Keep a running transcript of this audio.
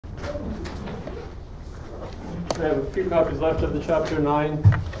I have a few copies left of the chapter 9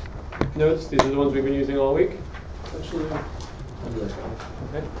 notes. These are the ones we've been using all week. Actually,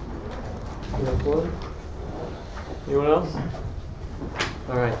 okay. Anyone else?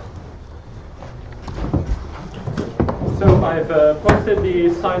 All right. So I've posted the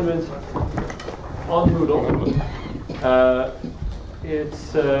assignment on Moodle.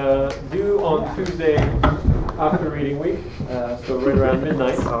 It's due on Tuesday after reading week, so right around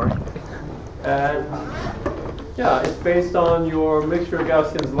midnight. Sorry. And yeah, it's based on your mixture of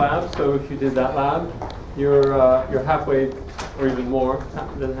Gaussian's lab. So if you did that lab, you're halfway, or even more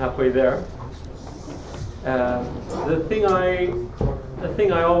than halfway there. The thing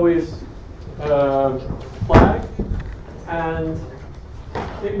I always flag, and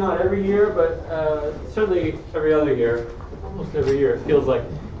maybe not every year, but certainly every other year, almost every year, it feels like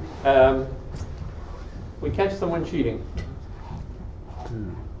we catch someone cheating.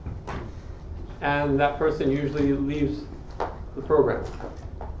 And that person usually leaves the program.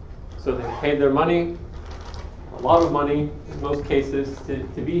 So they paid their money, a lot of money in most cases,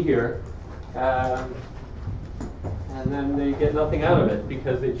 to be here. And then they get nothing out of it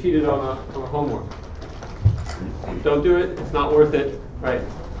because they cheated on a homework. Don't do it, it's not worth it, right?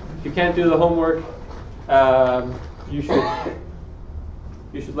 If you can't do the homework, you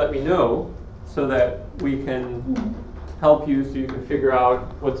should let me know so that we can help you so you can figure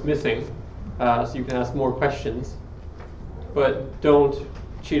out what's missing. So you can ask more questions, but don't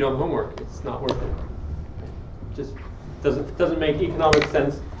cheat on homework. It's not worth it. Just doesn't make economic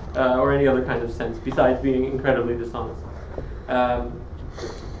sense or any other kind of sense besides being incredibly dishonest.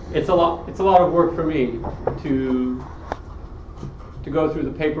 It's a lot of work for me to go through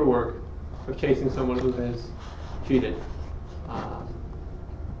the paperwork of chasing someone who has cheated.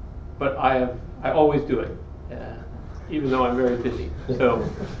 But I always do it. Even though I'm very busy. So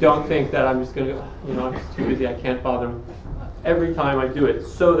don't think that I'm just going to, I'm just too busy, I can't bother. Every time I do it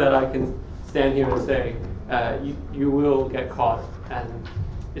so that I can stand here and say, you will get caught. And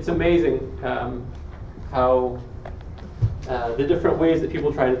it's amazing how the different ways that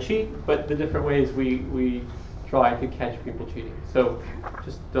people try to cheat, but the different ways we try to catch people cheating. So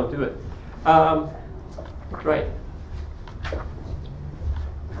just don't do it. Right.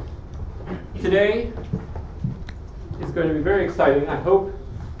 Today, it's going to be very exciting. I hope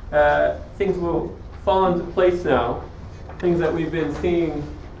things will fall into place now. Things that we've been seeing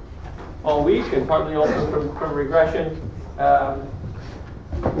all week, and partly also from regression.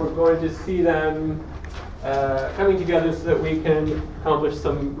 We're going to see them coming together so that we can accomplish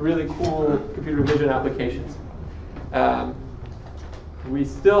some really cool computer vision applications. We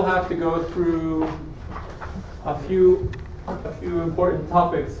still have to go through a few important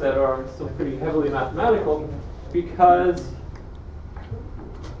topics that are still pretty heavily mathematical. Because,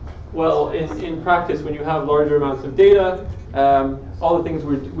 well, in practice, when you have larger amounts of data, all the things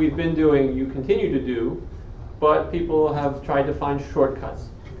we've been doing, you continue to do, but people have tried to find shortcuts.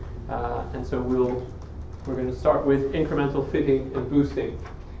 And so we're going to start with incremental fitting and boosting.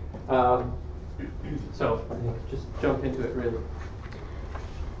 So just jump into it, really.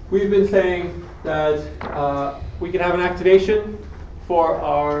 We've been saying that we can have an activation for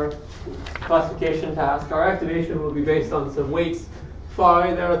our classification task. Our activation will be based on some weights,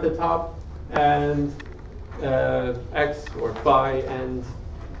 phi there at the top, and x or phi and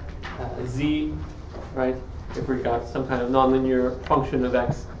z, right? If we've got some kind of nonlinear function of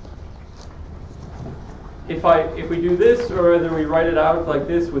x. If we do this, or whether we write it out like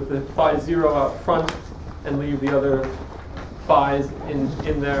this with the phi 0 out front and leave the other phi's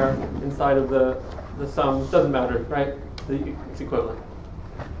in there inside of the sum, doesn't matter, right? It's equivalent.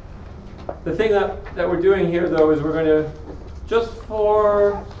 The thing that we're doing here, though, is we're going to, just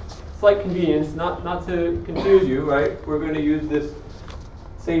for slight convenience, not to confuse you, right? We're going to use this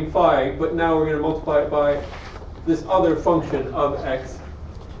same phi, but now we're going to multiply it by this other function of x.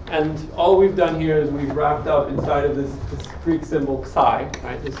 And all we've done here is we've wrapped up inside of this Greek symbol psi,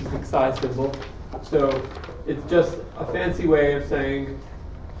 right? This is the psi symbol. So it's just a fancy way of saying,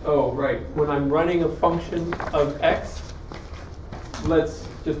 oh, right, when I'm running a function of x, let's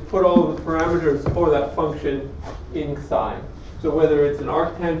just put all the parameters for that function in psi. So whether it's an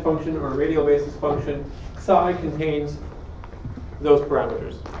arctan function or a radial basis function, psi contains those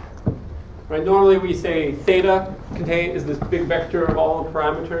parameters. Right? Normally we say theta is this big vector of all the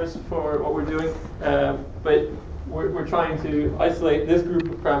parameters for what we're doing, but we're trying to isolate this group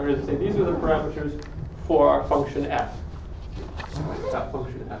of parameters and say these are the parameters for our function f. That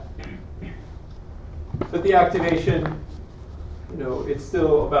function f. But the activation, it's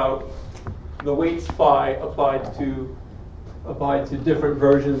still about the weights phi applied to apply to different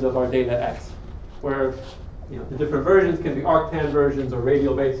versions of our data x, where the different versions can be arctan versions or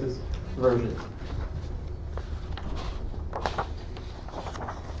radial basis versions.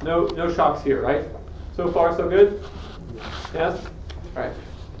 No shocks here, right? So far, so good? Yes? All right.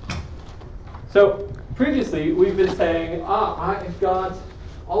 So previously, we've been saying, I've got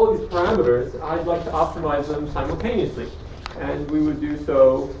all of these parameters. I'd like to optimize them simultaneously. And we would do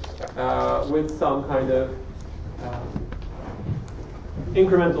so with some kind of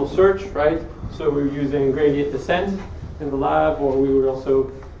incremental search, right? So we were using gradient descent in the lab, or we were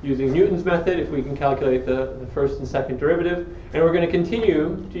also using Newton's method if we can calculate the first and second derivative. And we're going to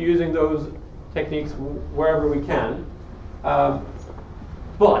continue to using those techniques wherever we can.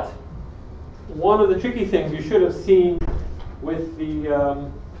 But one of the tricky things you should have seen with the,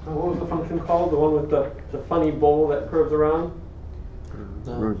 what was the function called? The one with the funny bowl that curves around?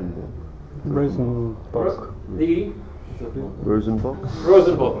 Rosenbach. The Rosenbach?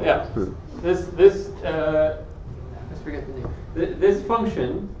 Rosenbach, yeah. This let's forget the name. This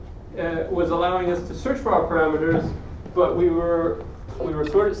function was allowing us to search for our parameters, but we were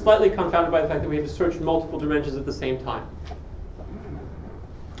sort of slightly confounded by the fact that we had to search in multiple dimensions at the same time.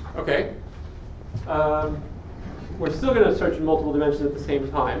 Okay. We're still going to search in multiple dimensions at the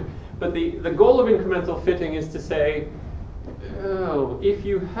same time, but the goal of incremental fitting is to say, if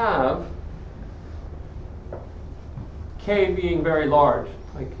you have k being very large,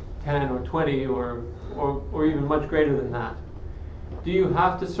 like 10 or 20 or even much greater than that, do you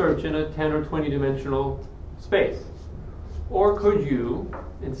have to search in a 10 or 20 dimensional space? Or could you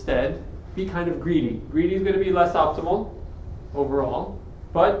instead be kind of greedy? Greedy is going to be less optimal overall,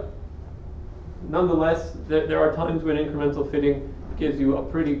 but nonetheless, there are times when incremental fitting gives you a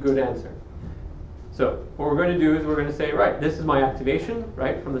pretty good answer. So what we're going to do is we're going to say, right, this is my activation,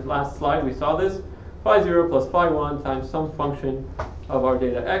 right? From the last slide we saw this. Phi 0 plus phi 1 times some function of our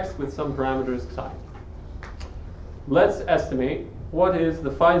data x with some parameters psi. Let's estimate what is the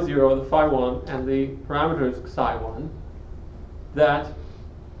phi 0, the phi 1, and the parameters psi 1 that,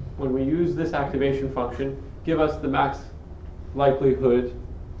 when we use this activation function, give us the max likelihood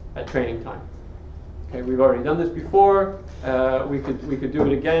at training time. Okay, we've already done this before. We could do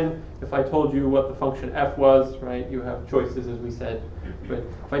it again. If I told you what the function f was, right, you have choices, as we said. But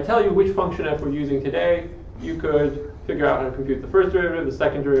if I tell you which function f we're using today, you could figure out how to compute the first derivative, the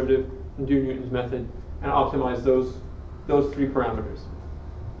second derivative, and do Newton's method, and optimize those three parameters.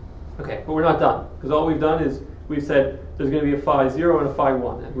 Okay, but we're not done, because all we've done is we've said there's going to be a phi 0 and a phi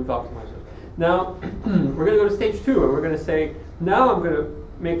 1, and we've optimized it. Now, we're going to go to stage 2, and we're going to say, now I'm going to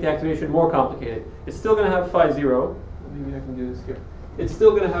make the activation more complicated. It's still going to have phi 0. Maybe I can do this here. It's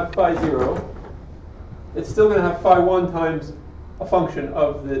still going to have phi 0. It's still going to have phi 1 times a function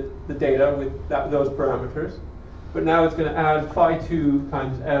of the data with those parameters. But now it's going to add phi 2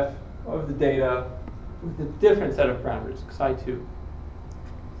 times f of the data with a different set of parameters, psi 2.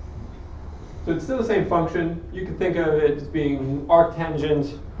 So it's still the same function. You can think of it as being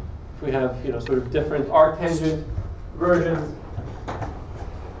arctangent. If we have sort of different arctangent versions,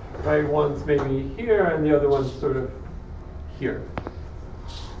 right? One's maybe here, and the other one's sort of here.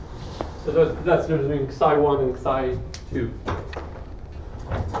 So that's the difference between psi 1 and psi 2.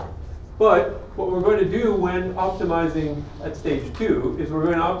 But what we're going to do when optimizing at stage 2 is we're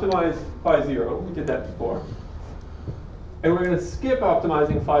going to optimize phi 0. We did that before. And we're going to skip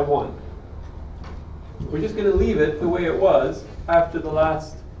optimizing phi 1. We're just going to leave it the way it was after the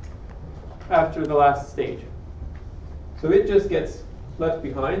last stage. So it just gets left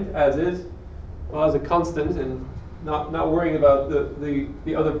behind as is, as a constant, and not worrying about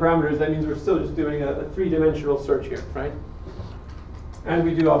the other parameters. That means we're still just doing a three-dimensional search here, right? And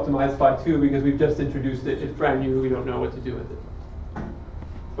we do optimize phi 2 because we've just introduced it. It's brand new. We don't know what to do with it.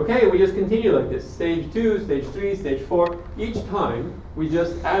 Okay, we just continue like this. Stage 2, stage 3, stage 4. Each time we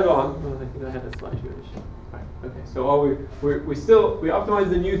just add on. I think I had a slide here. Right. Okay, so we optimize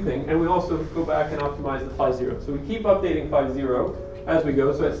the new thing, and we also go back and optimize the phi 0. So we keep updating phi 0 as we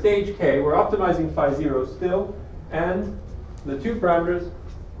go. So at stage k, we're optimizing phi 0 still, and the two parameters,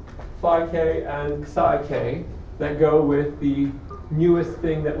 phi k and psi k, that go with the newest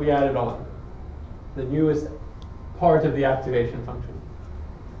thing that we added on, the newest part of the activation function.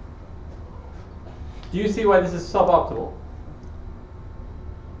 Do you see why this is suboptimal?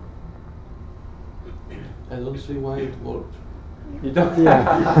 I don't see why it worked. You don't?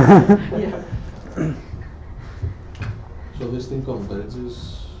 Yeah. So this thing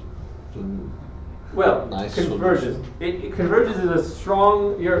converges to nice converges. solution. It converges is a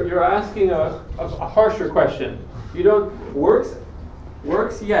strong. You're asking a harsher question. You don't works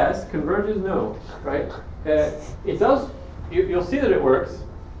yes, converges no, right? It does you'll see that it works.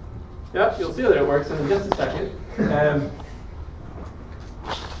 Yeah, you'll see that it works in just a second.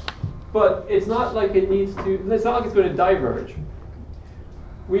 But it's not like it needs to, it's not like it's going to diverge.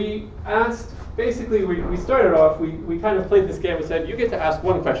 We asked, basically we started off, we kind of played this game and said, you get to ask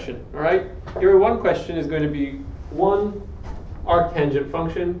one question, all right? Your one question is going to be one arctangent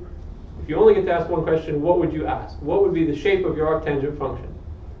function. If you only get to ask one question, what would you ask? What would be the shape of your arctangent function?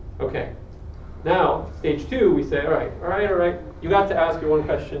 Okay. Now, stage 2, we say, all right, you got to ask your one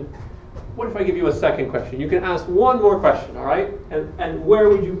question. What if I give you a second question? You can ask one more question, all right? And where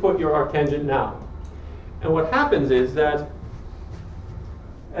would you put your arctangent now? And what happens is that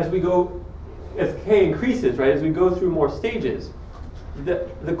as k increases, right, as we go through more stages,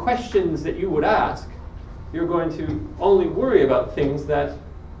 the questions that you would ask, you're going to only worry about things that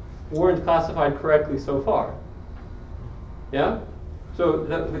weren't classified correctly so far. Yeah? So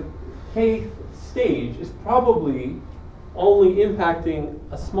the k stage is probably only impacting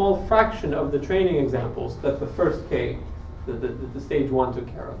a small fraction of the training examples that the first k, the stage 1 took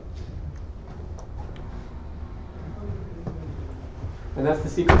care of. And that's the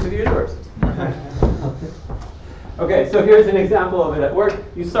secret to the universe. Okay, so here's an example of it at work.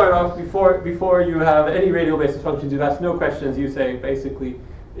 You start off before you have any radial basis functions, you ask no questions. You say basically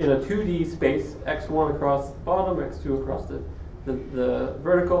in a 2D space, x1 across the bottom, x2 across the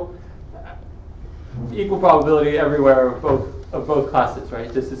vertical. Equal probability everywhere of both classes,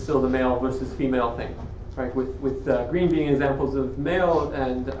 right? This is still the male versus female thing, right? With green being examples of male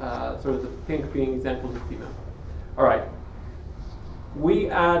and sort of the pink being examples of female. All right. We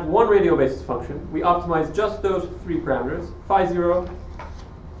add one radial basis function. We optimize just those 3 parameters: phi0,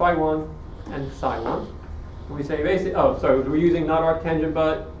 phi1, and psi1. And we say basically, we're using not arctangent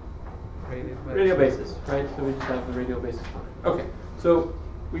but radial basis, right? So we just have the radial basis function. Okay, so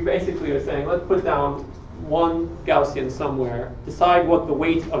we basically are saying, let's put down one Gaussian somewhere, decide what the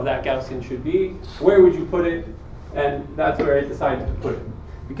weight of that Gaussian should be, where would you put it, and that's where it decided to put it.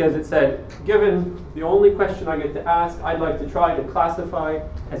 Because it said, given the only question I get to ask, I'd like to try to classify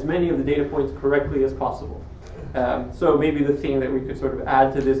as many of the data points correctly as possible. So maybe the thing that we could sort of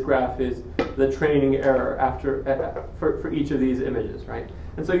add to this graph is the training error for each of these images, right?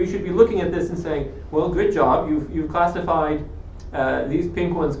 And so you should be looking at this and saying, well, good job, you've classified these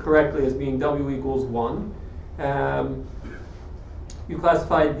pink ones correctly as being W equals 1. You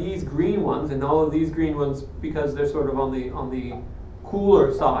classified these green ones and all of these green ones because they're sort of on the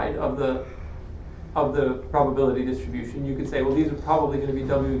cooler side of the probability distribution. You could say, well, these are probably going to be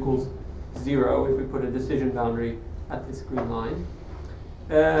W equals 0 if we put a decision boundary at this green line.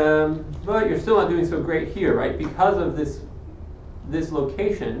 But you're still not doing so great here, right? Because of this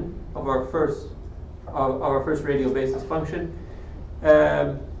location of our first radial basis function,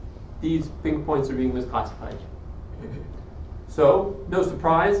 these pink points are being misclassified. So, no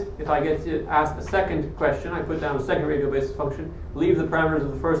surprise, if I get to ask the second question, I put down a second radial basis function, leave the parameters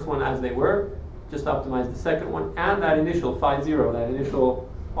of the first one as they were, just optimize the second one, and that initial phi0, that initial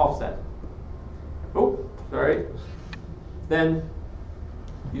offset. Oh, sorry. Then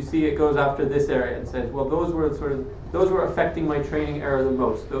you see it goes after this area and says, well, those were affecting my training error the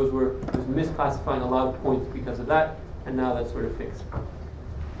most. Those were misclassifying a lot of points because of that, and now that's sort of fixed.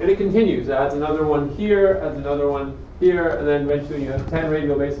 And it continues, adds another one here, adds another one here, and then eventually you have 10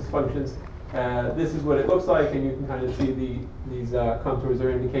 radial basis functions. This is what it looks like, and you can kind of see these contours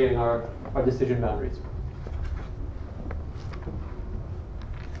are indicating our decision boundaries.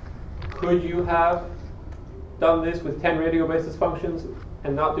 Could you have done this with 10 radial basis functions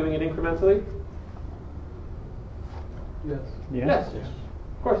and not doing it incrementally? Yes. Yes,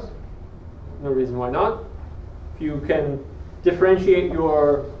 of course. No reason why not. If you can differentiate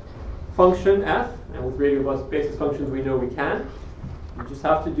your function f, and with radial basis functions we know we can, you just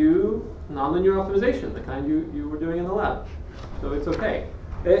have to do nonlinear optimization, the kind you were doing in the lab. So it's okay.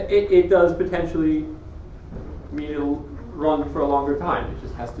 It does potentially mean it'll run for a longer time. It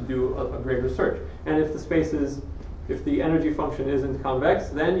just has to do a greater search. And if the energy function isn't convex,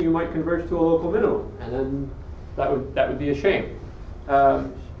 then you might converge to a local minimum, and then that would be a shame.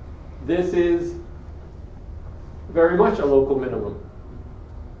 This is very much a local minimum,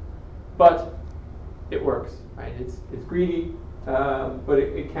 but it works, right? It's greedy, but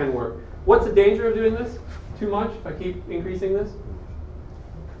it can work. What's the danger of doing this too much? If I keep increasing this?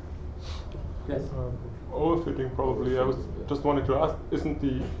 Yes. Overfitting probably. I was just wanting to ask, isn't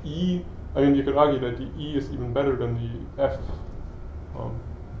the E? I mean, you could argue that the E is even better than the F.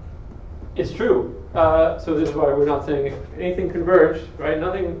 It's true. So this is why we're not saying anything converged, right?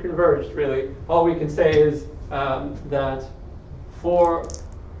 Nothing converged, really. All we can say is that for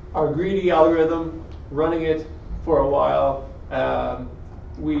our greedy algorithm, running it for a while,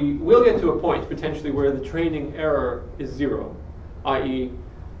 we will get to a point potentially where the training error is 0, i.e.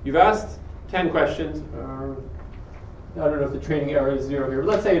 you've asked 10 questions, I don't know if the training error is 0 here, but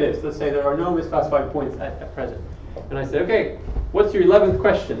let's say it is. Let's say there are no misclassified points at present. And I say, okay, what's your 11th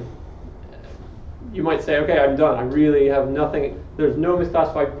question? You might say, okay, I'm done. I really have nothing. There's no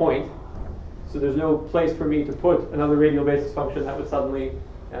misclassified point, so there's no place for me to put another radial basis function that would suddenly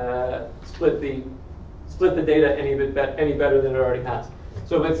split the data any better than it already has.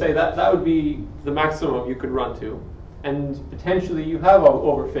 So let's say that would be the maximum you could run to, and potentially you have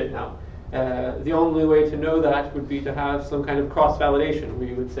overfit now. The only way to know that would be to have some kind of cross-validation, where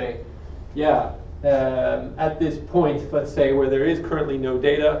you would say, yeah, at this point, let's say, where there is currently no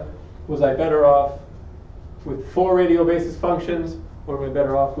data, was I better off with 4 radial basis functions, or am I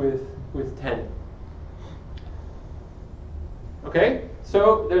better off with 10? Okay,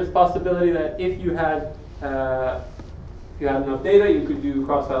 so there's a possibility that if you had enough data, you could do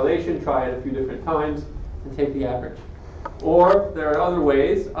cross-validation, try it a few different times, and take the average. Or there are other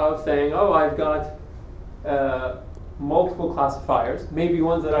ways of saying, oh, I've got multiple classifiers, maybe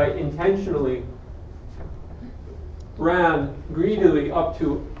ones that I intentionally ran greedily up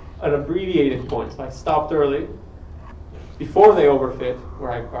to an abbreviated point. So I stopped early, before they overfit,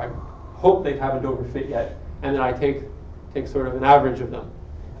 where I hope they haven't overfit yet, and then I take sort of an average of them.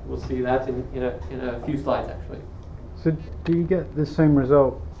 We'll see that in a few slides, actually. So do you get the same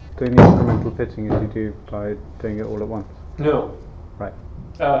result doing the incremental fitting as you do by doing it all at once? No. Right.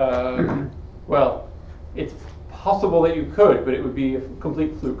 Well, it's possible that you could, but it would be a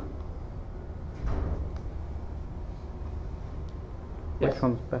complete fluke. Yes. Which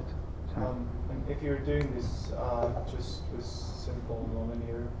one's better? And if you're doing this just with simple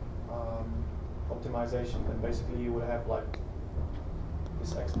nonlinear optimization, then basically you would have like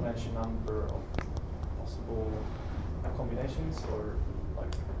this exponential number of possible combinations, or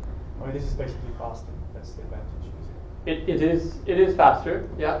like, I mean, this is basically faster. That's the advantage. It is faster.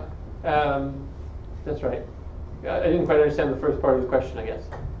 Yeah, that's right. I didn't quite understand the first part of the question, I guess.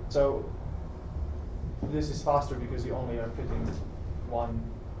 So this is faster because you only are fitting one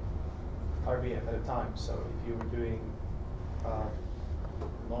RBF at a time. So if you were doing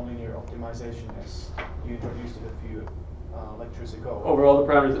nonlinear optimization, as you introduced it a few lectures ago, Over all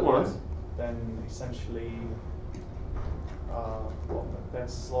the parameters at once. then essentially, well,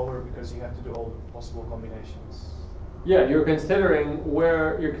 that's slower because you have to do all the possible combinations. Yeah, you're considering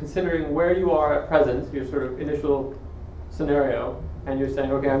where you are at present, your sort of initial scenario, and you're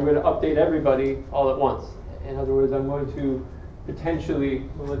saying, okay, I'm going to update everybody all at once. In other words, I'm going to potentially,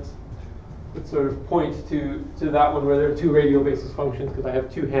 well, let's sort of point to that one where there are 2 radial basis functions because I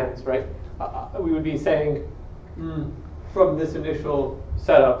have 2 hands, right? We would be saying, from this initial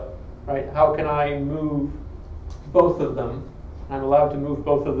setup, right, how can I move both of them? I'm allowed to move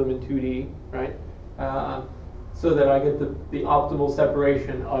both of them in 2D, right? So that I get the optimal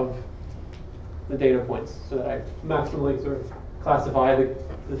separation of the data points, so that I maximally sort of classify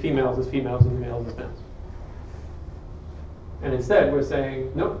the females as females and the males as males. And instead, we're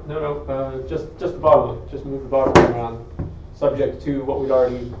saying, no, just the bottom one. Just move the bottom one around, subject to what we'd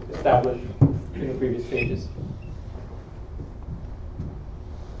already established in the previous stages.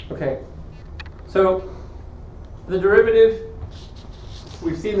 Okay, so the derivative,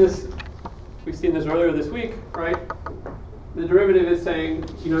 we've seen this earlier this week, right? The derivative is saying,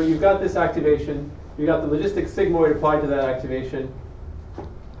 you've got this activation, you've got the logistic sigmoid applied to that activation.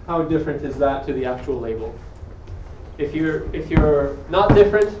 How different is that to the actual label? If you're not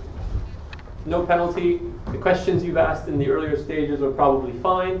different, no penalty. The questions you've asked in the earlier stages are probably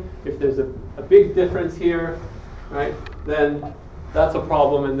fine. If there's a big difference here, right, then that's a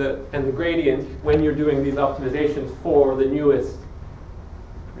problem, and the gradient, when you're doing these optimizations for the newest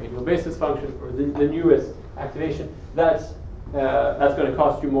radial basis function, or the newest activation, that's going to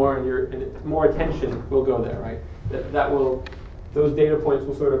cost you more, and more attention will go there, right? Those data points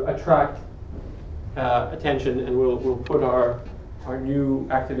will sort of attract attention, and we'll put our new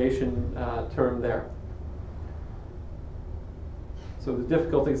activation term there. So the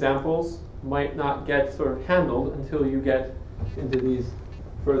difficult examples might not get sort of handled until you get into these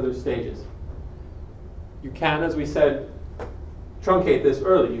further stages. You can, as we said, truncate this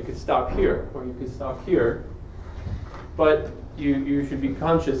early. You could stop here, or you could stop here, but you should be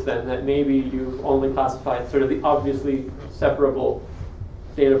conscious then that maybe you've only classified sort of the obviously separable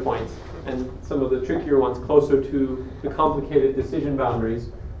data points, and some of the trickier ones closer to the complicated decision boundaries,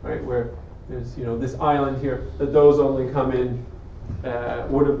 right, where there's this island here, that those only come in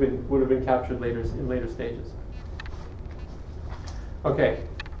would have been captured in later stages. Okay.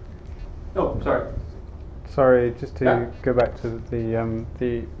 Oh, sorry. Sorry, just to Yeah. go back to the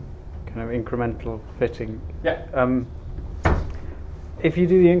kind of incremental fitting. Yeah. If you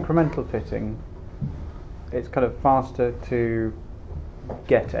do the incremental fitting, it's kind of faster to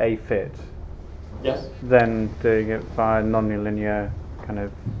get a fit Yes. than doing it via nonlinear kind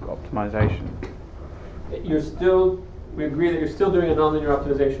of optimization. We agree that you're still doing a nonlinear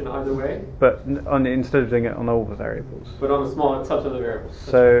optimization either way, But instead of doing it on all the variables. but on a smaller subset of the variables.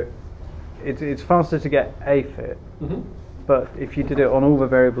 So it's faster to get a fit, Mhm. but if you did it on all the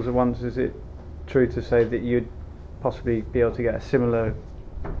variables at once, is it true to say that you'd possibly be able to get a similar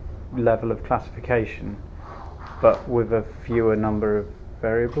level of classification, but with a fewer number of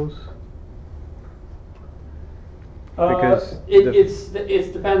variables? Because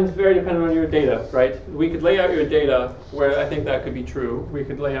it depends, very dependent on your data, right? We could lay out your data where I think that could be true. We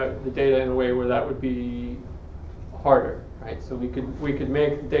could lay out the data in a way where that would be harder, right? So we could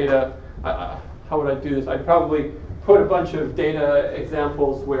make data. How would I do this? I'd probably put a bunch of data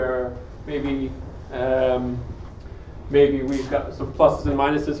examples where maybe we've got some pluses and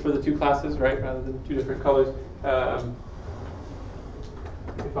minuses for the two classes, right? Rather than two different colors.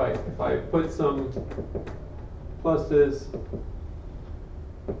 If I put some pluses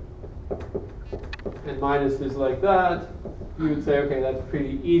and minuses like that, you would say, okay, that's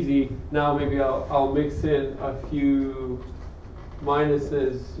pretty easy. Now maybe I'll mix in a few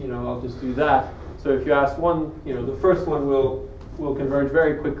minuses. I'll just do that. So if you ask one, the first one will converge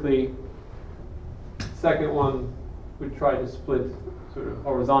very quickly. Second one would try to split sort of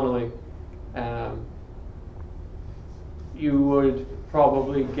horizontally. You would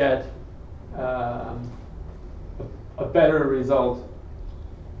probably get a better result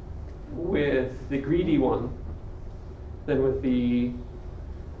with the greedy one than with the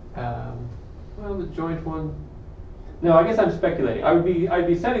the joint one. No, I guess I'm speculating. I'd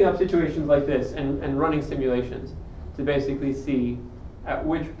be setting up situations like this and running simulations to basically see at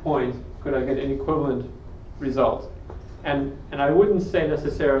which point could I get an equivalent result. And I wouldn't say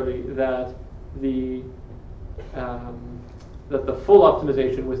necessarily that the full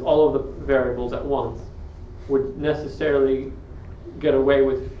optimization with all of the variables at once would necessarily get away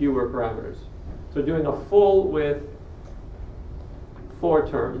with fewer parameters. So doing a full with 4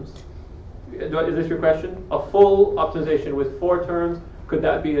 terms. Is this your question? A full optimization with 4 terms, could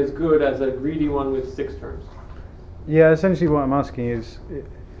that be as good as a greedy one with 6 terms? Yeah, essentially what I'm asking is,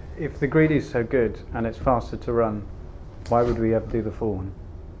 if the greedy is so good and it's faster to run, why would we ever do the full one?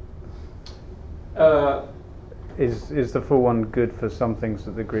 Is the full one good for some things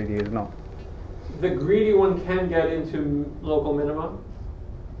that the greedy is not? The greedy one can get into local minima.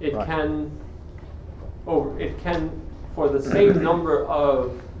 It Right. can, for the same number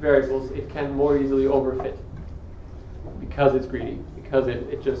of variables, it can more easily overfit because it's greedy. Because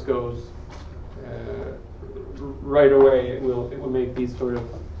it just goes right away. It will make these sort of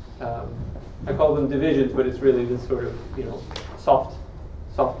I call them divisions, but it's really this sort of soft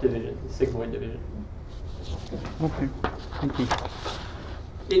division, sigmoid division. Okay, thank you.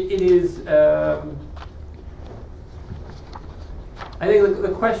 It is. I think the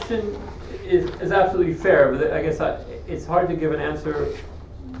question is absolutely fair, but I guess it's hard to give an answer,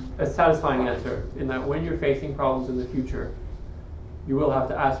 a satisfying answer, in that when you're facing problems in the future, you will have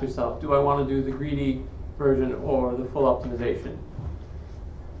to ask yourself, do I want to do the greedy version or the full optimization?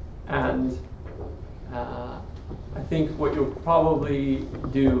 And I think what you'll probably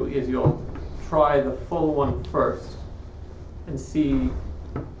do is you'll try the full one first and see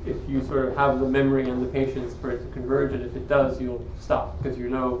if you sort of have the memory and the patience for it to converge, and if it does, you'll stop because you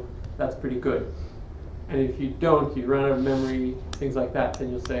know that's pretty good. And if you don't, you run out of memory, things like that, then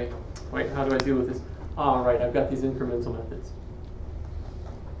you'll say, wait, how do I deal with this? Right, I've got these incremental methods.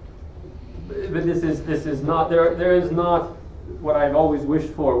 But this is not, there is not what I've always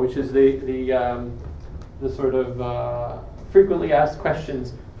wished for, which is the sort of frequently asked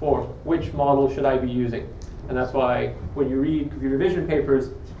questions for which model should I be using. And that's why when you read computer vision papers,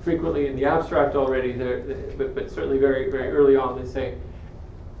 frequently in the abstract already, but certainly very, very early on, they say,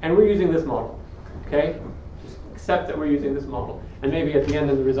 and we're using this model, okay? Just accept that we're using this model. And maybe at the end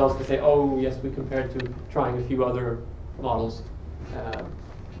of the results they say, oh yes, we compared to trying a few other models.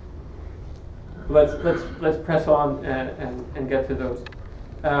 Let's press on and get to those.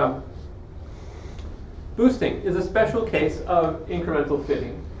 Boosting is a special case of incremental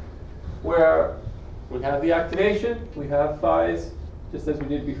fitting, where we have the activation, we have phi's, just as we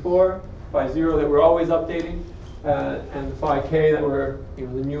did before, phi 0 that we're always updating, and phi k that we're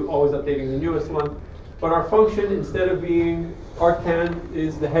always updating the newest one. But our function, instead of being arctan,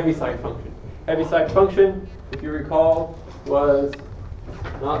 is the Heaviside function. Heaviside function, if you recall, was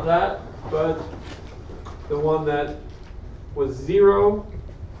not that, but the one that was 0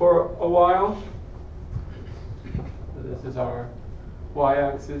 for a while. So this is our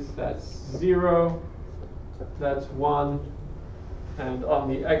y-axis, that's 0, that's 1, and on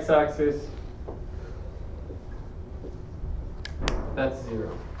the x-axis, that's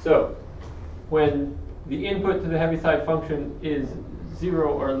 0. So when the input to the Heaviside function is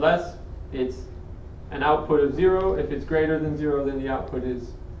 0 or less, it's an output of 0. If it's greater than 0, then the output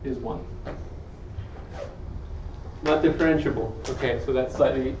is 1. Not differentiable. Okay, so that's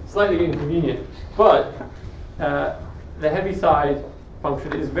slightly inconvenient. But the Heaviside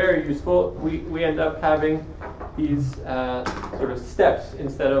function is very useful. We end up having these sort of steps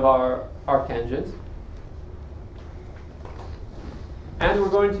instead of our arctangents. And we're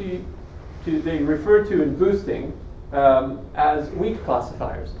going to they refer to in boosting as weak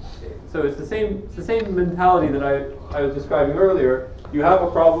classifiers. So it's the same mentality that I was describing earlier. You have a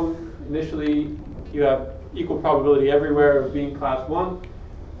problem. Initially, you have equal probability everywhere of being class 1,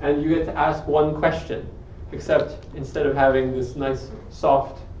 and you get to ask one question, except instead of having this nice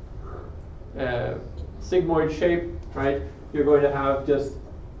soft sigmoid shape, right, you're going to have just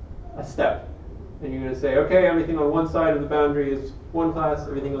a step. And you're going to say, okay, everything on one side of the boundary is one class,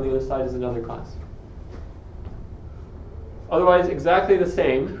 everything on the other side is another class. Otherwise, exactly the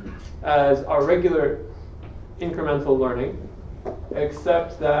same as our regular incremental learning,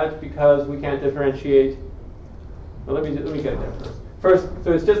 except that because we can't differentiate. Well, let me get there first. First,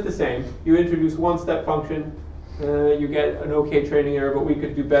 so it's just the same. You introduce one step function, you get an okay training error, but we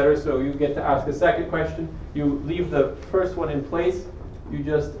could do better. So you get to ask a second question. You leave the first one in place. You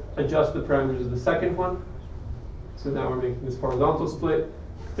just adjust the parameters of the second one. So now we're making this horizontal split.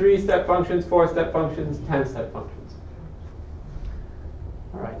 3-step functions, 4-step functions, 10-step functions.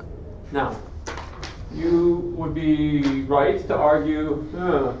 All right. Now, you would be right to argue,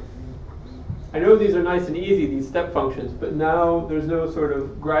 I know these are nice and easy, these step functions, but now there's no sort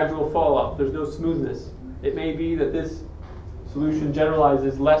of gradual fall-off. There's no smoothness. It may be that this solution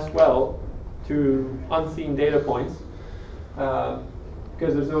generalizes less well to unseen data points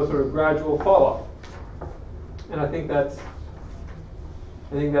because there's no sort of gradual fall-off. And I think that's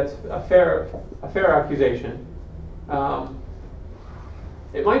a fair accusation.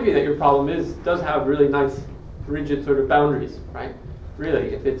 It might be that your problem does have really nice, rigid sort of boundaries, right?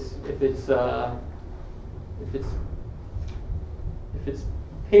 Really, if it's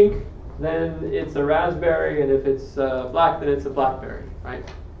pink, then it's a raspberry, and if it's black, then it's a blackberry, right?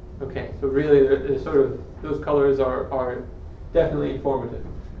 Okay, so really, there's sort of those colors are definitely informative.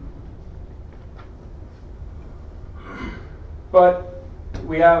 But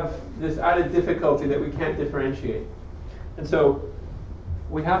we have this added difficulty that we can't differentiate, and so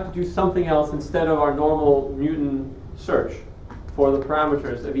we have to do something else instead of our normal Newton search for the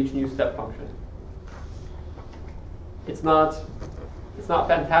parameters of each new step function. It's not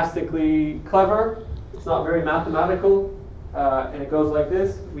fantastically clever. It's not very mathematical, and it goes like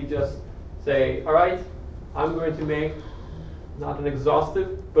this. We just say, all right, I'm going to make not an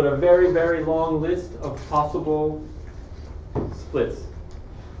exhaustive, but a very, very long list of possible splits,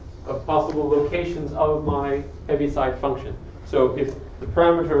 of possible locations of my Heaviside function. So if the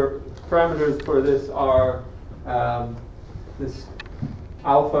parameters for this are this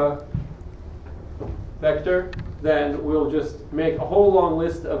alpha vector, then we'll just make a whole long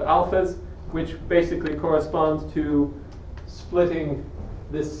list of alphas, which basically corresponds to splitting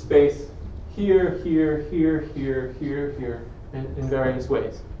this space here, here, here, here, here, here, in various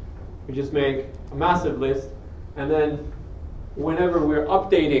ways. We just make a massive list, and then whenever we're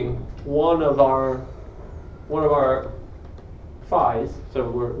updating one of our phi's, so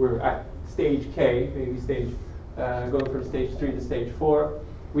we're at stage k, maybe going from stage 3 to stage 4,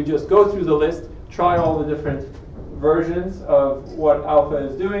 we just go through the list, try all the different versions of what alpha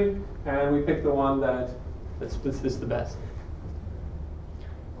is doing, and we pick the one that splits this the best.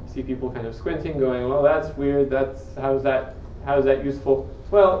 You see people kind of squinting, going, well, that's weird, how is that useful?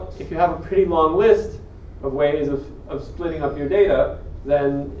 Well, if you have a pretty long list of ways of splitting up your data,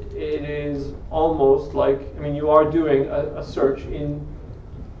 then it is almost like, you are doing a search in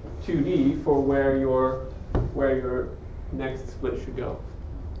 2D for where your next split should go.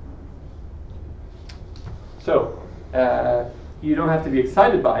 So, you don't have to be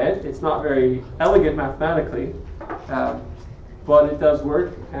excited by it. It's not very elegant mathematically, but it does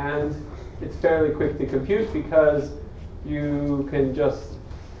work, and it's fairly quick to compute because you can just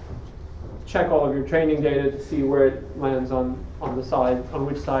check all of your training data to see where it lands on which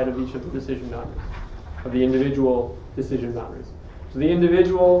side of each of the decision boundaries, of the individual decision boundaries. So the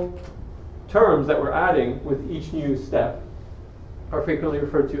individual terms that we're adding with each new step are frequently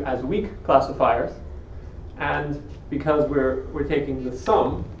referred to as weak classifiers, and because we're taking the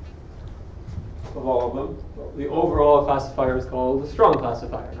sum of all of them, the overall classifier is called a strong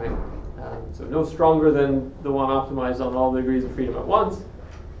classifier, right? So no stronger than the one optimized on all the degrees of freedom at once,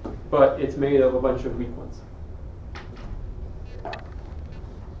 but it's made of a bunch of weak ones.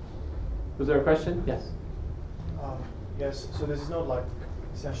 Was there a question? Yes. Yes. So this is not like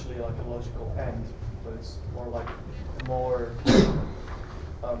essentially like a logical end, but it's more like the more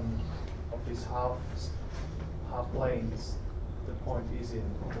of these half planes the point is in,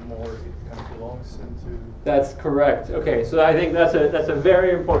 the more it kind of belongs into. That's correct. Okay, so I think that's a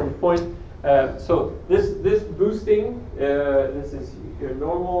very important point. So this boosting, this is your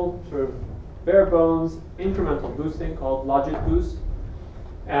normal sort of bare bones incremental boosting called logit boost,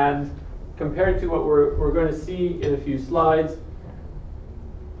 and compared to what we're going to see in a few slides,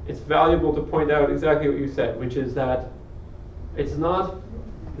 it's valuable to point out exactly what you said, which is that it's not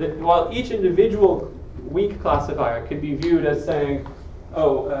that while each individual weak classifier can be viewed as saying,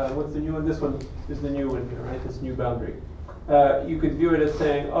 oh, what's the new one? This one is the new one here, right? This new boundary. You could view it as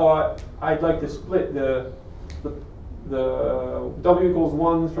saying, oh, I'd like to split the w equals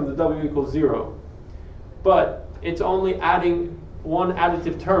 1 from the w equals 0. But it's only adding one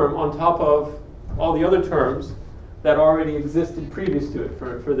additive term on top of all the other terms that already existed previous to it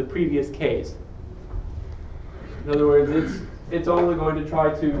for the previous case. In other words, it's only going to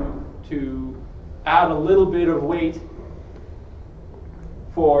try to add a little bit of weight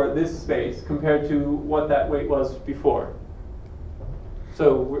for this space compared to what that weight was before.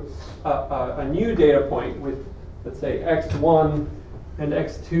 So a new data point with, let's say, x1 and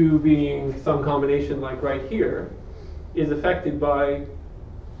x2 being some combination like right here is affected by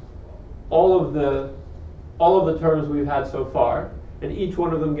all of the terms we've had so far, and each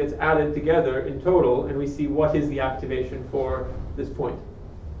one of them gets added together in total, and we see what is the activation for this point.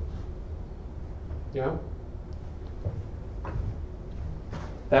 Yeah?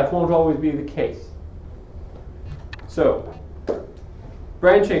 That won't always be the case. So,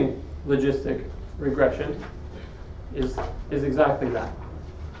 branching logistic regression is exactly that.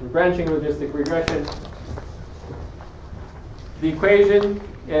 In branching logistic regression, the equation,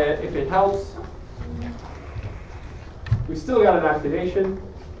 if it helps, we still got an activation.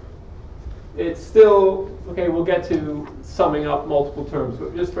 It's still, okay, we'll get to summing up multiple terms,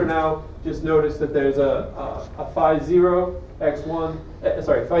 but just for now, just notice that there's a phi 0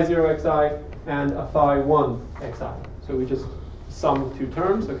 x1, phi 0 xi and a phi 1 xi. So we just sum two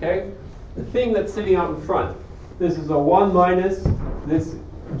terms, okay? The thing that's sitting out in front, this is a 1 minus this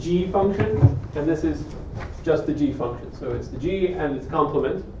g function, and this is just the g function. So it's the g and its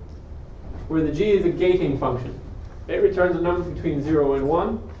complement, where the g is a gating function. It returns a number between 0 and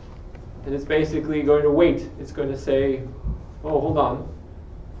 1, and it's basically going to wait. It's going to say, oh, hold on.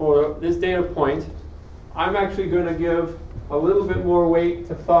 For this data point, I'm actually going to give a little bit more weight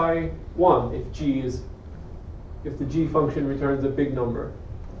to phi 1 if the g function returns a big number,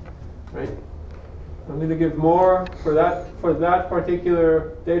 right? I'm going to give more for that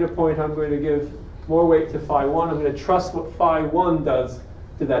particular data point. I'm going to give more weight to phi 1. I'm going to trust what phi 1 does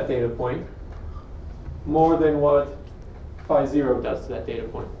to that data point more than what phi 0 does to that data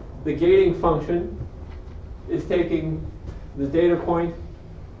point. The gating function is taking the data point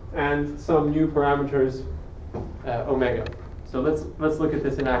and some new parameters, omega. So let's look at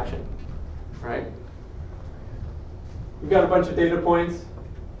this in action, right? We've got a bunch of data points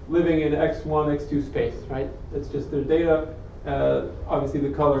living in x1, x2 space, right? That's just their data. Obviously,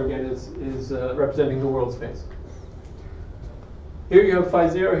 the color again is representing the world space. Here you have phi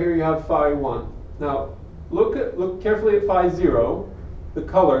 0. Here you have phi 1. Now, look carefully at phi 0. The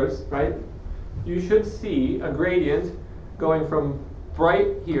colors, right? You should see a gradient going from bright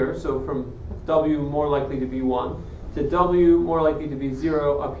here, so from W more likely to be 1, to W more likely to be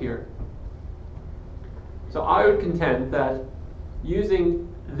 0 up here. So I would contend that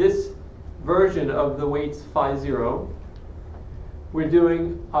using this version of the weights phi 0, we're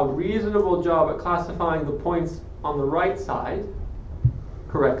doing a reasonable job at classifying the points on the right side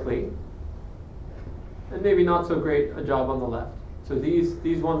correctly, and maybe not so great a job on the left. So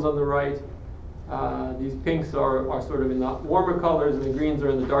these ones on the right, these pinks are sort of in the warmer colors, and the greens are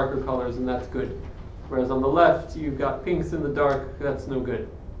in the darker colors, and that's good. Whereas on the left, you've got pinks in the dark, that's no good.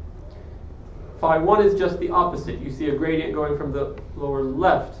 Phi 1 is just the opposite. You see a gradient going from the lower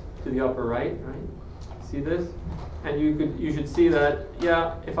left to the upper right, right? See this? And you should see that,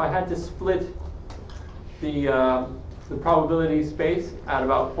 yeah, if I had to split the probability space at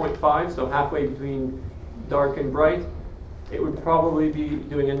about 0.5, so halfway between dark and bright, it would probably be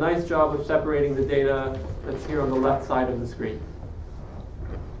doing a nice job of separating the data that's here on the left side of the screen.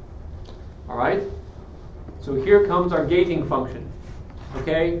 All right? So here comes our gating function.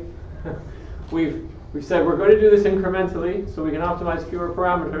 Okay? We've said we're going to do this incrementally so we can optimize fewer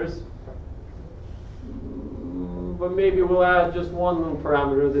parameters. But maybe we'll add just one little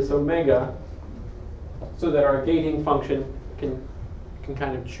parameter, this omega, so that our gating function can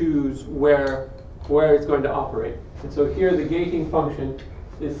kind of choose where it's going to operate. And so here the gating function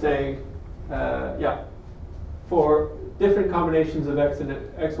is saying, for different combinations of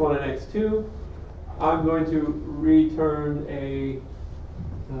x1 and x2, I'm going to return a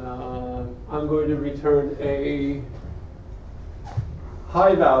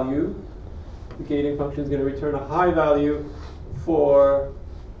high value. The gating function is going to return a high value for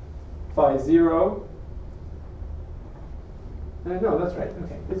phi 0. No, that's right.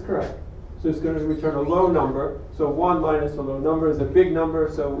 Okay, it's correct. So it's going to return a low number. So 1 minus a low number is a big number,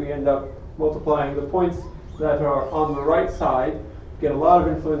 so we end up multiplying the points that are on the right side, get a lot of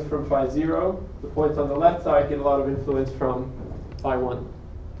influence from phi 0. The points on the left side get a lot of influence from phi 1.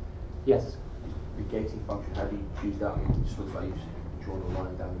 Yes? The gating function, how do you choose that? It just looks like you've drawn a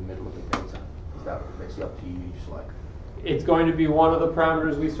line down the middle of the data. Is that basically up to you? Just like It's going to be one of the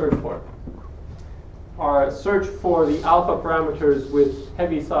parameters we search for. Our search for the alpha parameters with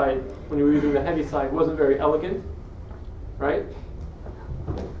heavy side, when we were using the heavy side, wasn't very elegant, right?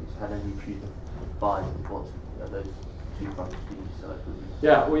 how do you choose the phi? What are those two functions do you select?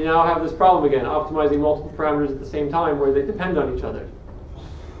 Yeah, we now have this problem again, optimizing multiple parameters at the same time where they depend on each other.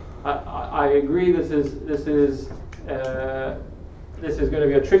 I agree this is going to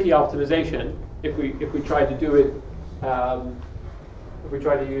be a tricky optimization if we try to do it if we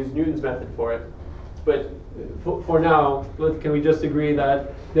try to use Newton's method for it. But for now, can we just agree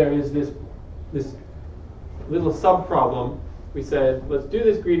that there is this little sub-problem? We said, let's do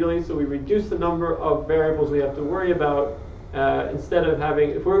this greedily, so we reduce the number of variables we have to worry about. Instead of having,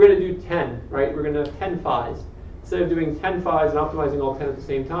 if we're going to do 10, right, we're going to have 10 phis. Instead of doing 10 phis and optimizing all 10 at the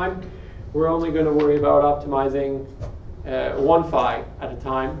same time, we're only going to worry about optimizing 1 phi at a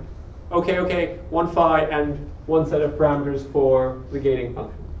time. Okay, 1 phi and one set of parameters for the gating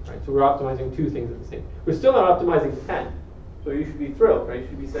function. Right? So we're optimizing two things at the same. We're still not optimizing 10. So you should be thrilled, right? You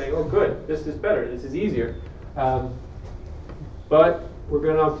should be saying, oh good, this is better, this is easier. But we're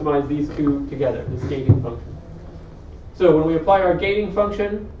going to optimize these two together, this gating function. So when we apply our gating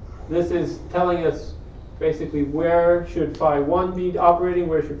function, this is telling us basically where should phi 1 be operating,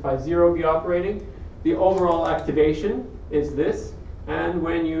 where should phi 0 be operating. The overall activation is this, and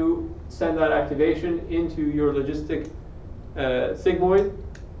when you send that activation into your logistic sigmoid,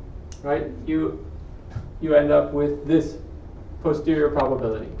 right, you end up with this posterior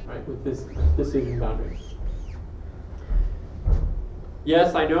probability, right, with this decision boundary.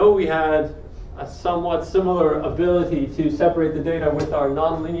 Yes, I know we had a somewhat similar ability to separate the data with our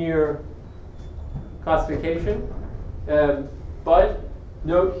nonlinear classification, but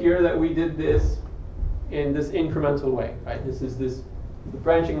note here that we did this in this incremental way, right? The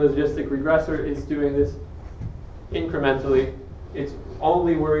branching logistic regressor is doing this incrementally. It's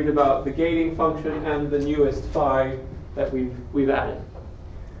only worried about the gating function and the newest phi that we've added.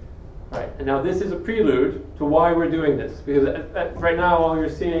 Right, and now this is a prelude to why we're doing this, because right now all you're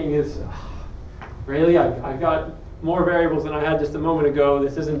seeing is, really, I've got more variables than I had just a moment ago.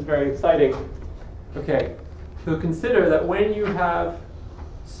 This isn't very exciting. Okay, so consider that when you have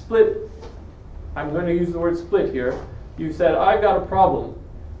split, I'm going to use the word split here. You said, I've got a problem,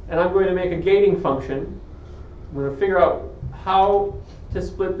 and I'm going to make a gating function. I'm going to figure out how to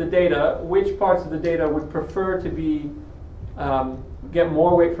split the data, which parts of the data would prefer to be get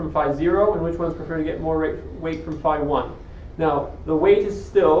more weight from phi 0, and which ones prefer to get more weight from phi 1. Now, the weight is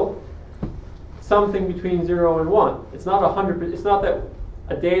still something between 0 and 1. It's not 100%. It's not that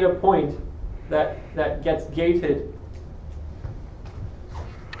a data point that gets gated.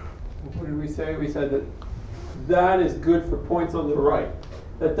 What did we say? We said that is good for points on the right.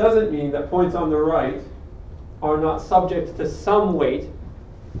 That doesn't mean that points on the right are not subject to some weight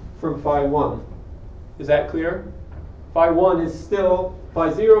from phi 1. Is that clear? Phi 1 is still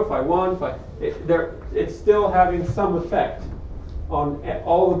phi 0, phi 1, it's still having some effect on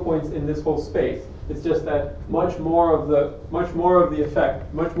all the points in this whole space. It's just that much more of the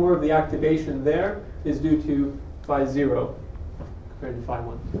effect, much more of the activation there is due to phi 0 compared to phi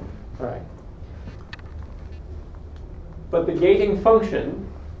 1. All right. But the gating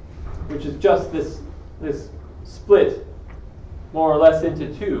function, which is just this split more or less into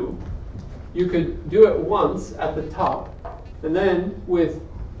two, you could do it once at the top, and then once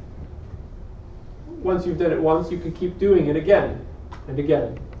you've done it once, you could keep doing it again and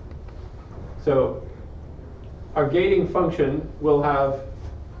again. So our gating function will have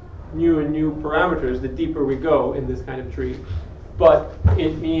new and new parameters the deeper we go in this kind of tree. But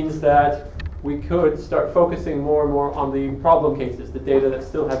it means that we could start focusing more and more on the problem cases, the data that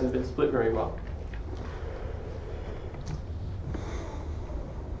still hasn't been split very well.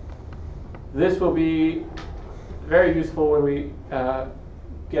 This will be very useful when we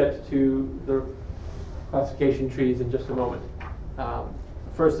get to the classification trees in just a moment.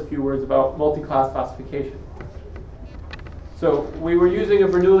 First, a few words about multi-class classification. So we were using a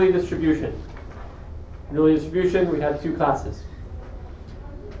Bernoulli distribution. Bernoulli distribution, we had two classes.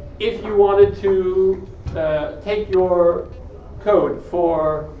 If you wanted to take your code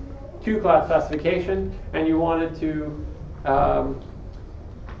for two-class classification and you wanted to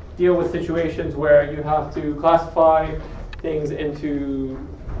deal with situations where you have to classify things into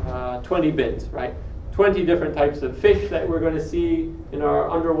 20 bins, right? 20 different types of fish that we're going to see in our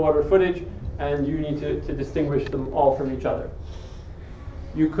underwater footage, and you need to distinguish them all from each other.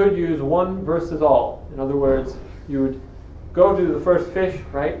 You could use one versus all. In other words, you would go to the first fish,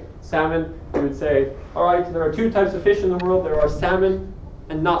 right? Salmon. You would say, all right, there are two types of fish in the world. There are salmon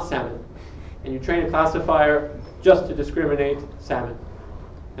and not salmon. And you train a classifier just to discriminate salmon.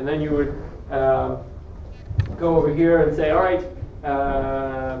 And then you would go over here and say, all right,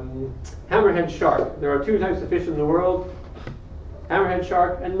 hammerhead shark. There are two types of fish in the world, hammerhead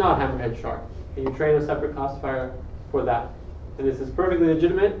shark and not hammerhead shark. And you train a separate classifier for that. And this is perfectly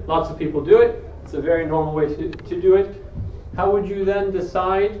legitimate. Lots of people do it. It's a very normal way to do it. How would you then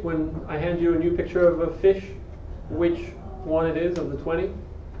decide when I hand you a new picture of a fish, which one it is of the 20?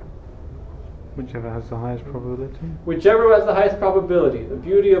 Whichever has the highest probability. Whichever has the highest probability. The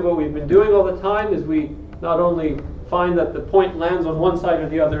beauty of what we've been doing all the time is we not only find that the point lands on one side or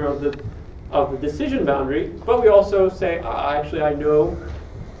the other of the decision boundary, but we also say, actually I know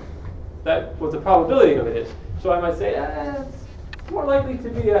that what the probability of it is. So I might say, it's more likely to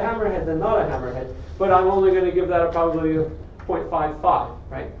be a hammerhead than not a hammerhead, but I'm only going to give that a probability of 0.55,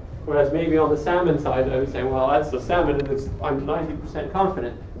 right? Whereas maybe on the salmon side, I would say, well, that's the salmon, and I'm 90%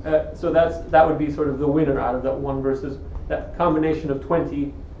 confident. So that would be sort of the winner out of that one versus that combination of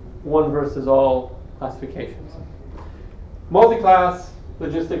 20 one versus all classifications. Multi-class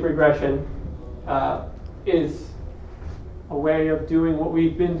logistic regression is a way of doing what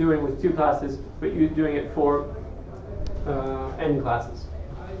we've been doing with two classes, but you're doing it for n classes.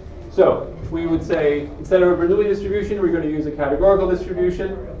 So we would say, instead of a Bernoulli distribution, we're going to use a categorical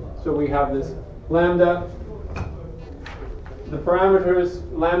distribution. So we have this lambda. The parameters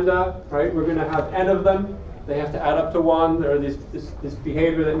lambda, right? We're going to have n of them. They have to add up to 1. There are this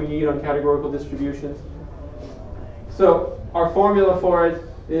behavior that we need on categorical distributions. So our formula for it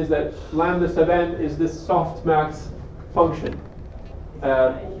is that lambda sub n is this softmax function.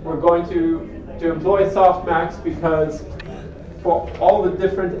 We're going to employ softmax because for all the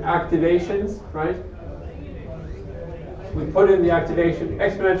different activations, right? We put in the activation,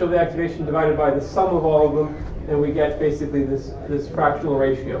 exponential of the activation divided by the sum of all of them, and we get basically this fractional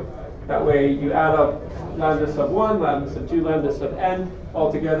ratio. That way you add up lambda sub 1, lambda sub 2, lambda sub n.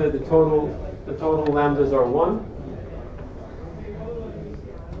 Altogether the total lambdas are 1.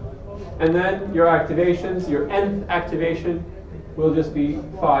 And then your activations, your nth activation will just be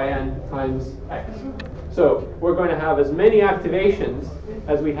phi n times x. So we're going to have as many activations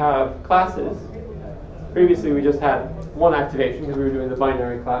as we have classes. Previously we just had one activation because we were doing the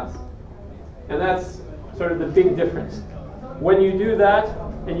binary class. And that's sort of the big difference. When you do that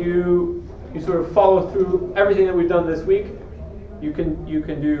and you sort of follow through everything that we've done this week, you can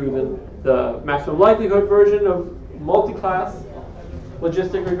do the maximum likelihood version of multi-class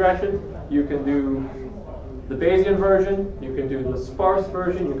logistic regression. You can do the Bayesian version, you can do the sparse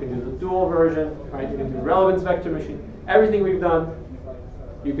version, you can do the dual version, right? You can do relevance vector machine. Everything we've done,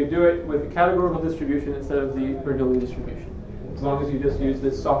 you could do it with the categorical distribution instead of the Bernoulli distribution, as long as you just use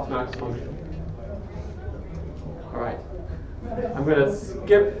this softmax function. All right. I'm going to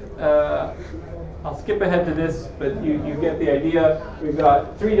skip. I'll skip ahead to this, but you get the idea. We've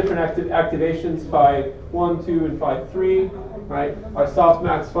got 3 different activations, phi 1, 2, and phi 3. Right? Our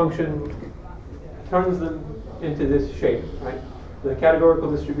softmax function turns them into this shape. Right? The categorical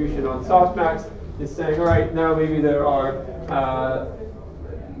distribution on softmax is saying, all right, now maybe there are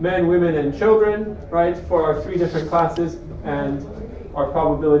men, women, and children, right, for our 3 different classes, and our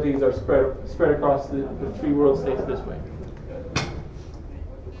probabilities are spread across the 3 world states this way.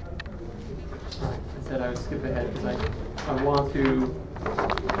 I said I would skip ahead because I want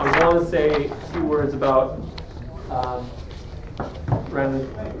to say a few words about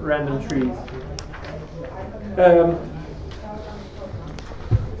random trees.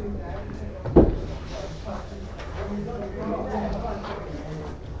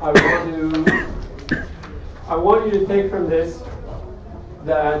 I would I want you to take from this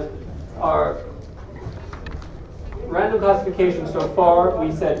that our random classification so far,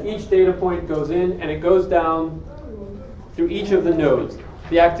 we said each data point goes in and it goes down through each of the nodes.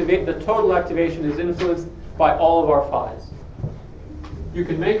 The total activation is influenced by all of our phi's. You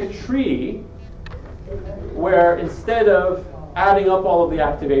can make a tree where instead of adding up all of the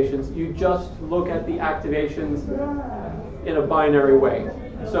activations, you just look at the activations in a binary way.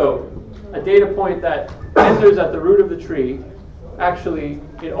 So a data point that enters at the root of the tree, actually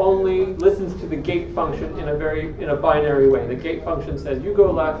it only listens to the gate function in a binary way. The gate function says you go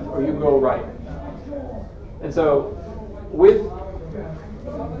left or you go right. And so with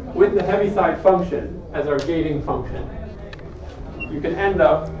the Heaviside function as our gating function, you can end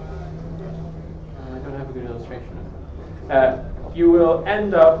up, I don't have a good illustration. You will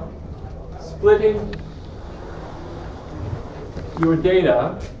end up splitting your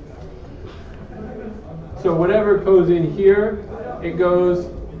data. So whatever goes in here, it goes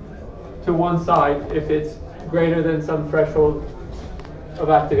to one side if it's greater than some threshold of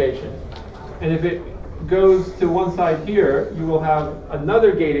activation. And if it goes to one side here, you will have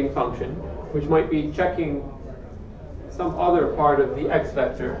another gating function, which might be checking some other part of the x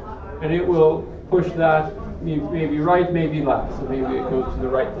vector, and it will push that maybe right, maybe left. So maybe it goes to the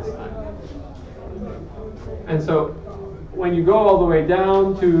right this time. And so when you go all the way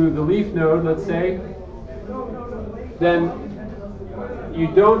down to the leaf node, let's say, then you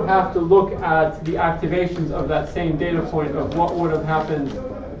don't have to look at the activations of that same data point of what would have happened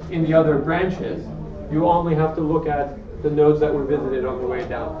in the other branches. You only have to look at the nodes that were visited on the way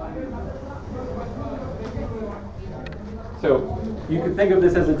down. So you could think of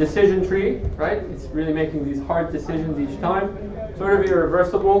this as a decision tree, right? It's really making these hard decisions each time, sort of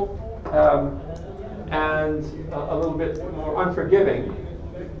irreversible, and a little bit more unforgiving.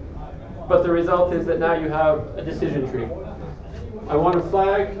 But the result is that now you have a decision tree. I want to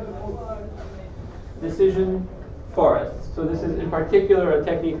flag decision forests. So this is in particular a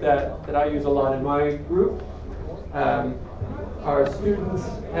technique that I use a lot in my group. Our students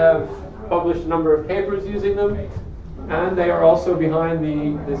have published a number of papers using them, and they are also behind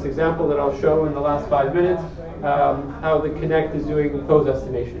this example that I'll show in the last 5 minutes, how the Connect is doing pose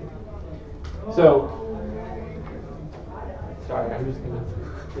estimation. So, sorry, I'm just going to...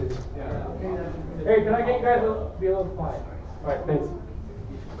 Hey, can I get you guys to be a little quiet? All right, thanks.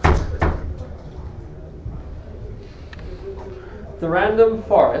 The random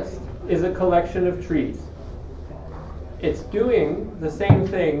forest is a collection of trees. It's doing the same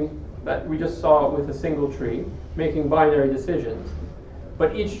thing that we just saw with a single tree, making binary decisions.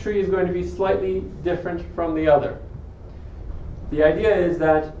 But each tree is going to be slightly different from the other. The idea is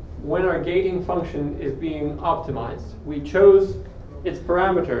that when our gating function is being optimized, we chose its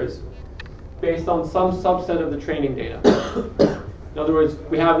parameters based on some subset of the training data. In other words,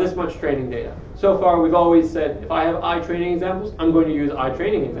 we have this much training data. So far, we've always said, if I have I training examples, I'm going to use I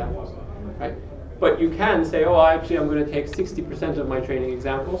training examples, right? But you can say, oh, actually, I'm going to take 60% of my training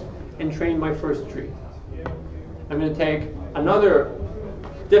examples and train my first tree. I'm going to take another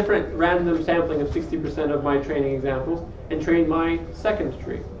different random sampling of 60% of my training examples and train my second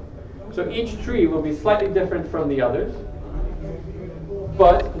tree. So each tree will be slightly different from the others,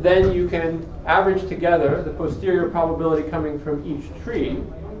 but then you can average together the posterior probability coming from each tree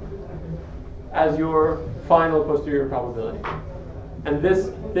as your final posterior probability. And this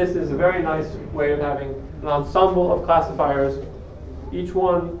is a very nice way of having an ensemble of classifiers, each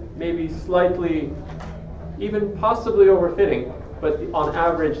one maybe slightly, even possibly overfitting, but on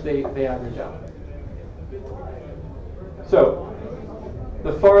average they average out. So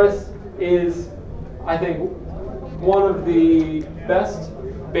the forest is, I think, one of the best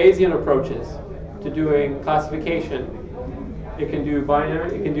Bayesian approaches to doing classification. It can do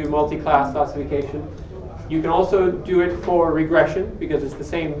binary, it can do multi-class classification. You can also do it for regression because it's the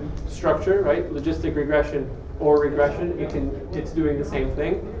same structure, right? Logistic regression or regression, it's doing the same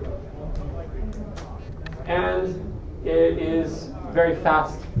thing. And it is very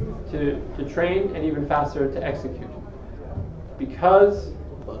fast to train and even faster to execute. Because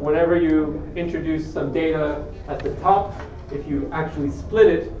whenever you introduce some data at the top, if you actually split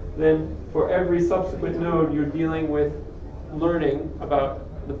it, then for every subsequent node you're dealing with learning about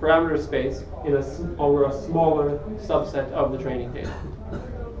the parameter space over a smaller subset of the training data.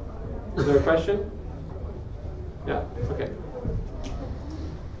 Is there a question? Yeah? Okay.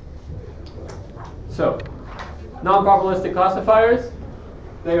 So, non-probabilistic classifiers,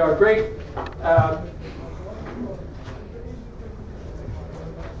 they are great.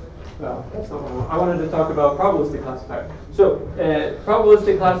 well, that's not what I wanted to talk about probabilistic classifiers. So,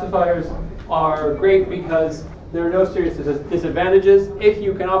 probabilistic classifiers are great because there are no serious disadvantages. If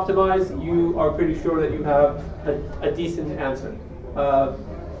you can optimize, you are pretty sure that you have a decent answer.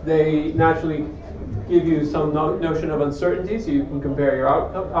 They naturally give you some notion of uncertainty, so you can compare your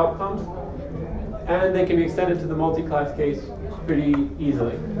outcomes. And they can be extended to the multi-class case pretty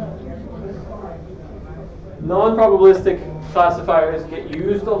easily. Non-probabilistic classifiers get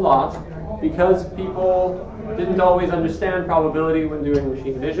used a lot because people didn't always understand probability when doing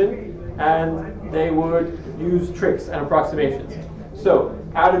machine vision, and they would use tricks and approximations. So,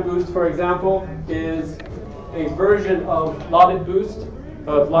 AdaBoost, for example, is a version of Logic Boost,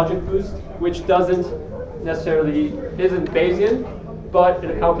 which isn't Bayesian, but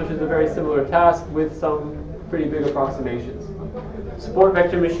it accomplishes a very similar task with some pretty big approximations. Support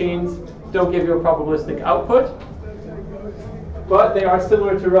vector machines don't give you a probabilistic output, but they are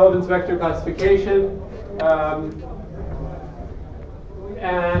similar to relevance vector classification,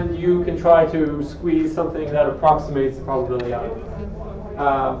 and you can try to squeeze something that approximates the probability out.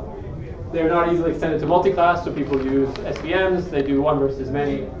 They're not easily extended to multi-class, so people use SVMs. They do one versus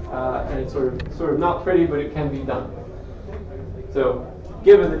many, and it's sort of not pretty, but it can be done. So,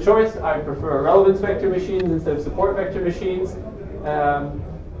 given the choice, I prefer relevance vector machines instead of support vector machines.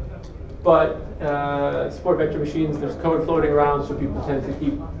 But support vector machines, there's code floating around, so people tend to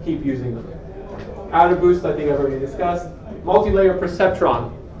keep using them. AdaBoost, I think I've already discussed. Multi-layer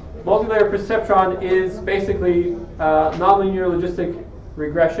perceptron. Multi-layer perceptron is basically nonlinear logistic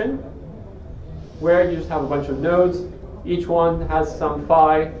regression, where you just have a bunch of nodes. Each one has some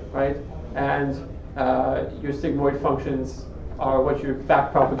phi, right? And your sigmoid functions are what you're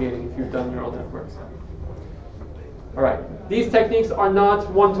back propagating if you've done neural networks. All right. These techniques are not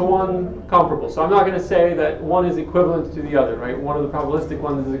one-to-one comparable, so I'm not going to say that one is equivalent to the other, right? One of the probabilistic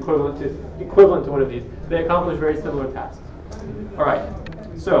ones is equivalent to one of these. They accomplish very similar tasks. All right.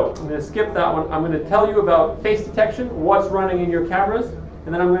 So I'm going to skip that one. I'm going to tell you about face detection, what's running in your cameras,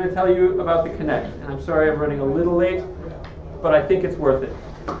 and then I'm going to tell you about the Kinect. And I'm sorry I'm running a little late, but I think it's worth it.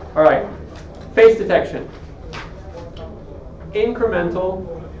 All right. Face detection. Incremental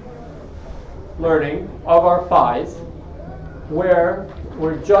learning of our phis, where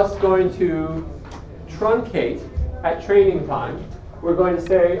we're just going to truncate at training time. We're going to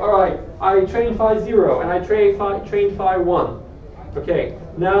say, all right, I trained phi 0 and I trained phi 1. Okay,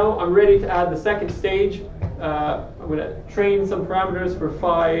 now I'm ready to add the second stage. I'm going to train some parameters for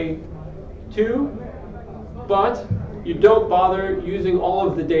phi 2, but you don't bother using all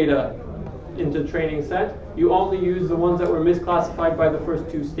of the data into the training set. You only use the ones that were misclassified by the first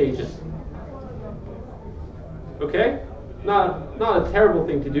two stages. Okay? Not a terrible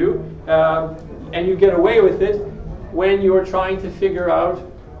thing to do. And you get away with it when you're trying to figure out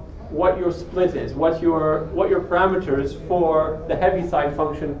what your split is, what your parameters for the Heaviside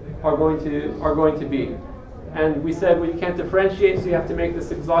function are going to be. And we said, well, you can't differentiate, so you have to make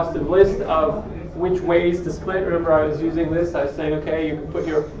this exhaustive list of which ways to split. Remember, I was using this. I was saying, okay, you can put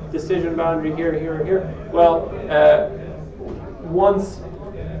your decision boundary here, here, and here. Well, once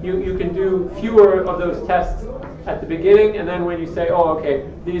you can do fewer of those tests at the beginning, and then when you say, oh, okay,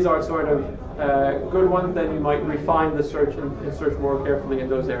 these are sort of good ones, then you might refine the search and search more carefully in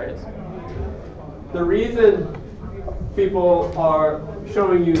those areas. The reason people are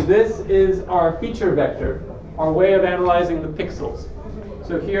showing you this is our feature vector, our way of analyzing the pixels.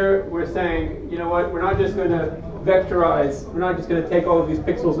 So here we're saying, you know what, we're not just going to vectorize, we're not just going to take all of these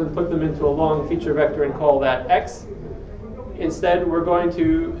pixels and put them into a long feature vector and call that x. Instead, we're going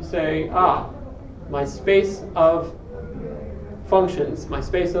to say, my space of functions, my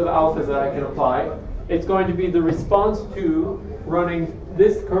space of alphas that I can apply, it's going to be the response to running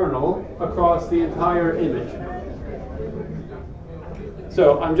this kernel across the entire image.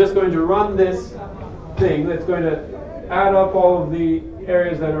 So I'm just going to run this thing that's going to add up all of the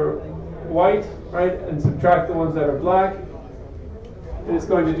areas that are white, right, and subtract the ones that are black. And it's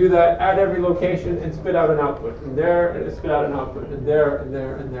going to do that at every location and spit out an output. And there, and spit out an output. And there, and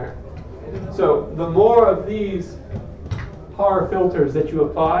there, and there. So the more of these Haar filters that you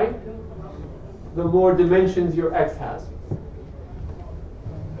apply, the more dimensions your X has.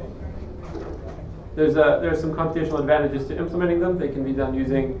 There's some computational advantages to implementing them. They can be done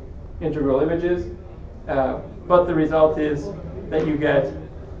using integral images. But the result is that you get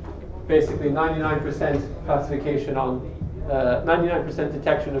basically 99% classification on 99%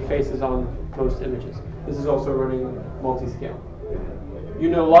 detection of faces on most images. This is also running multi-scale. You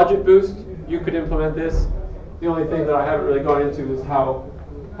know Logic Boost, you could implement this. The only thing that I haven't really gone into is how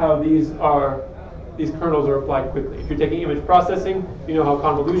these these kernels are applied quickly. If you're taking image processing, you know how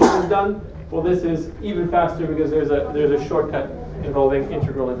convolution is done. Well, this is even faster because there's a shortcut involving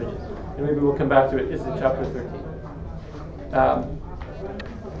integral images. And maybe we'll come back to it. It's in chapter 13.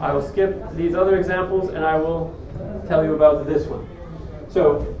 I will skip these other examples and I will tell you about this one.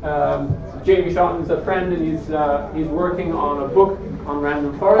 So, Jamie Shotton's a friend and he's working on a book on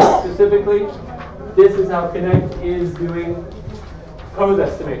random forest specifically. This is how Connect is doing pose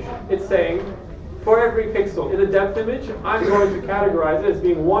estimation. It's saying, for every pixel in a depth image, I'm going to categorize it as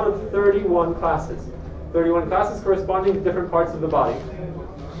being one of 31 classes. 31 classes corresponding to different parts of the body.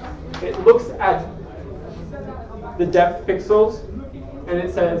 It looks at the depth pixels and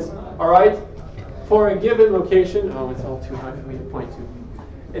it says, all right, for a given location, oh, it's all too high for me to point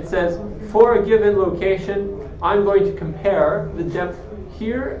to. It says, for a given location, I'm going to compare the depth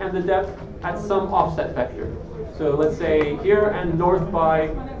here and the depth at some offset vector. So let's say here and north by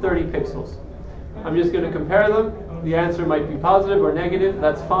 30 pixels. I'm just going to compare them. The answer might be positive or negative,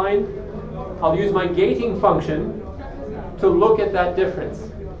 that's fine. I'll use my gating function to look at that difference.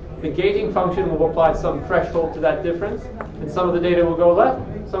 The gating function will apply some threshold to that difference, and some of the data will go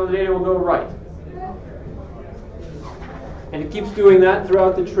left, some of the data will go right. And it keeps doing that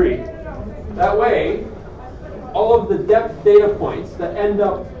throughout the tree. That way, all of the depth data points that end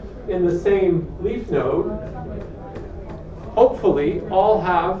up in the same leaf node hopefully all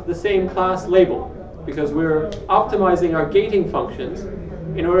have the same class label, because we're optimizing our gating functions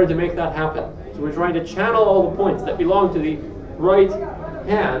in order to make that happen. So we're trying to channel all the points that belong to the right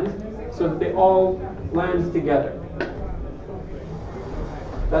hand so that they all land together.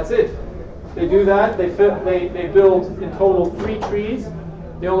 That's it. They do that. They build in total 3 trees.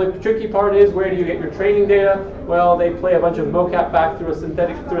 The only tricky part is, where do you get your training data? Well, they play a bunch of mocap back through a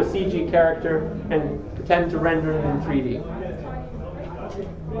CG character and pretend to render it in 3D.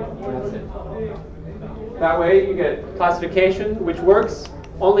 That's it. That way you get classification, which works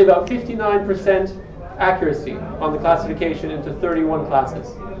only about 59% accuracy on the classification into 31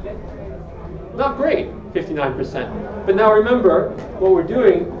 classes. Not great, 59%. But now remember, what we're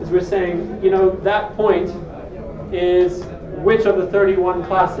doing is we're saying, you know, that point is which of the 31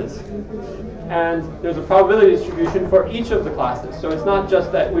 classes. And there's a probability distribution for each of the classes. So it's not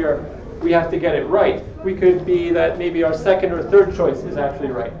just that we have to get it right. We could be that maybe our second or third choice is actually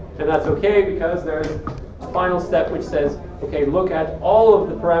right. And that's okay, because there's a final step which says, okay, look at all of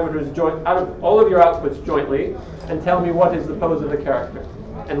the parameters out of all of your outputs jointly and tell me what is the pose of the character.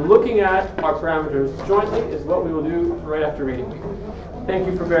 And looking at our parameters jointly is what we will do right after reading. Thank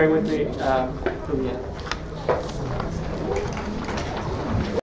you for bearing with me till the end.